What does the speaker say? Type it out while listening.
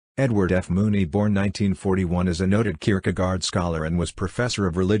Edward F. Mooney, born 1941, is a noted Kierkegaard scholar and was professor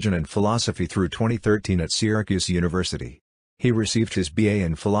of religion and philosophy through 2013 at Syracuse University. He received his B.A.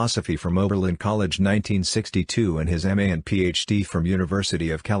 in philosophy from Oberlin College 1962 and his M.A. and Ph.D. from University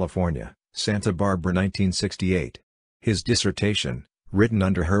of California, Santa Barbara 1968. His dissertation, written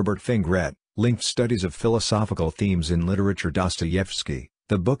under Herbert Fingret, linked studies of philosophical themes in literature. Dostoevsky,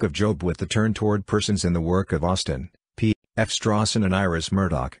 The Book of Job, with the turn toward persons in the work of Austin, P. F. Strawson and Iris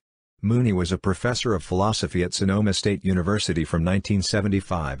Murdoch. Mooney was a professor of philosophy at Sonoma State University from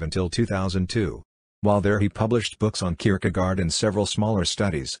 1975 until 2002. While there he published books on Kierkegaard and several smaller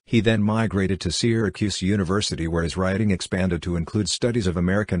studies. He then migrated to Syracuse University, where his writing expanded to include studies of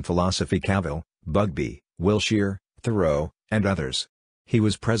American philosophy, Cavill, Bugbee, Wilshire, Thoreau, and others. He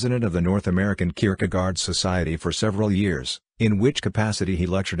was president of the North American Kierkegaard Society for several years, in which capacity he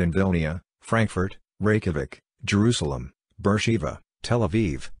lectured in Vilnius, Frankfurt, Reykjavik, Jerusalem, Beersheba, Tel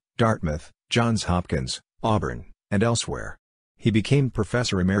Aviv, Dartmouth, Johns Hopkins, Auburn, and elsewhere. He became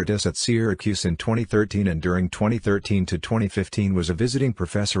professor emeritus at Syracuse in 2013 and during 2013 to 2015 was a visiting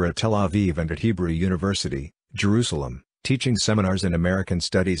professor at Tel Aviv and at Hebrew University, Jerusalem, teaching seminars in American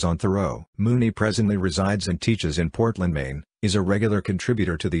Studies on Thoreau. Mooney presently resides and teaches in Portland, Maine, is a regular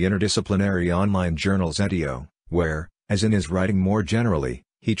contributor to the interdisciplinary online journal Zetio, where, as in his writing more generally,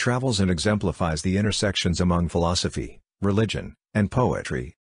 he travels and exemplifies the intersections among philosophy, religion, and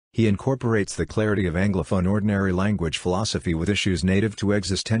poetry. He incorporates the clarity of Anglophone ordinary language philosophy with issues native to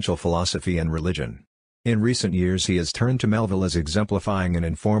existential philosophy and religion. In recent years he has turned to Melville as exemplifying an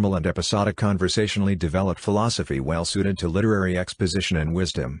informal and episodic conversationally developed philosophy well suited to literary exposition and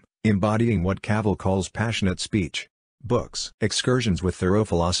wisdom, embodying what Cavill calls passionate speech. Books: Excursions with Thoreau,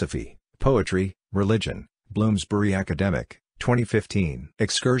 Philosophy, Poetry, Religion, Bloomsbury Academic, 2015.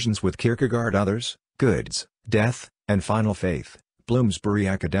 Excursions with Kierkegaard, Others, Goods, Death, and Final Faith, Bloomsbury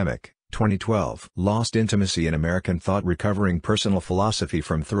Academic, 2012. Lost Intimacy in American Thought, Recovering Personal Philosophy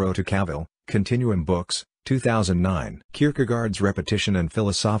from Thoreau to Cavill, Continuum Books, 2009. Kierkegaard's Repetition and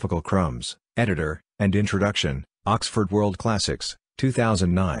Philosophical Crumbs, Editor, and Introduction, Oxford World Classics,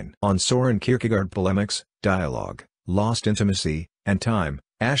 2009. On Soren Kierkegaard, Polemics, Dialogue, Lost Intimacy, and Time,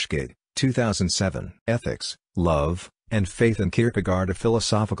 Ashgate, 2007. Ethics, Love, and Faith in Kierkegaard, A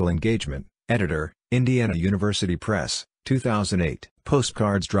Philosophical Engagement, Editor, Indiana University Press, 2008.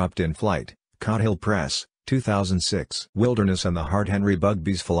 Postcards Dropped in Flight, Cothill Press, 2006. Wilderness and the Heart, Henry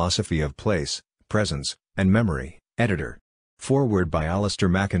Bugbee's Philosophy of Place, Presence, and Memory, Editor. Foreword by Alistair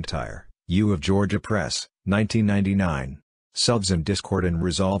MacIntyre, U of Georgia Press, 1999. Subs and Discord and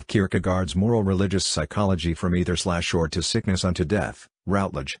Resolve, Kierkegaard's Moral Religious Psychology, From Either/or to Sickness unto Death,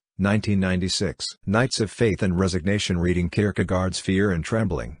 Routledge, 1996. Nights of Faith and Resignation, Reading Kierkegaard's Fear and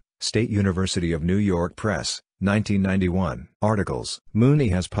Trembling, State University of New York Press, 1991. Articles. Mooney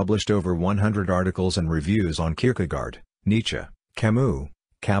has published over 100 articles and reviews on Kierkegaard, Nietzsche, Camus,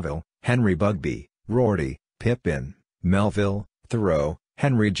 Cavill, Henry Bugbee, Rorty, Pippin, Melville, Thoreau,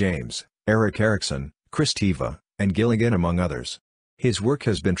 Henry James, Eric Erikson, Kristeva, and Gilligan, among others. His work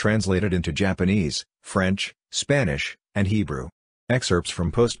has been translated into Japanese, French, Spanish, and Hebrew. Excerpts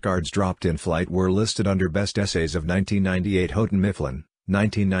from Postcards Dropped in Flight were listed under Best Essays of 1998. Houghton Mifflin,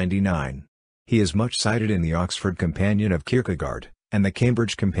 1999. He is much cited in the Oxford Companion of Kierkegaard, and the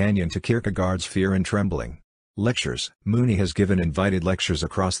Cambridge Companion to Kierkegaard's Fear and Trembling. Lectures. Mooney has given invited lectures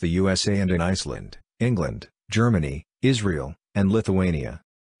across the USA and in Iceland, England, Germany, Israel, and Lithuania.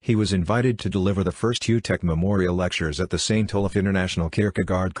 He was invited to deliver the first UTech Memorial Lectures at the St. Olaf International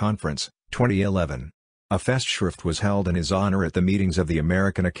Kierkegaard Conference, 2011. A Festschrift was held in his honor at the meetings of the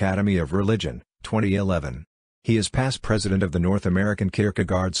American Academy of Religion, 2011. He is past president of the North American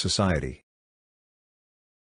Kierkegaard Society.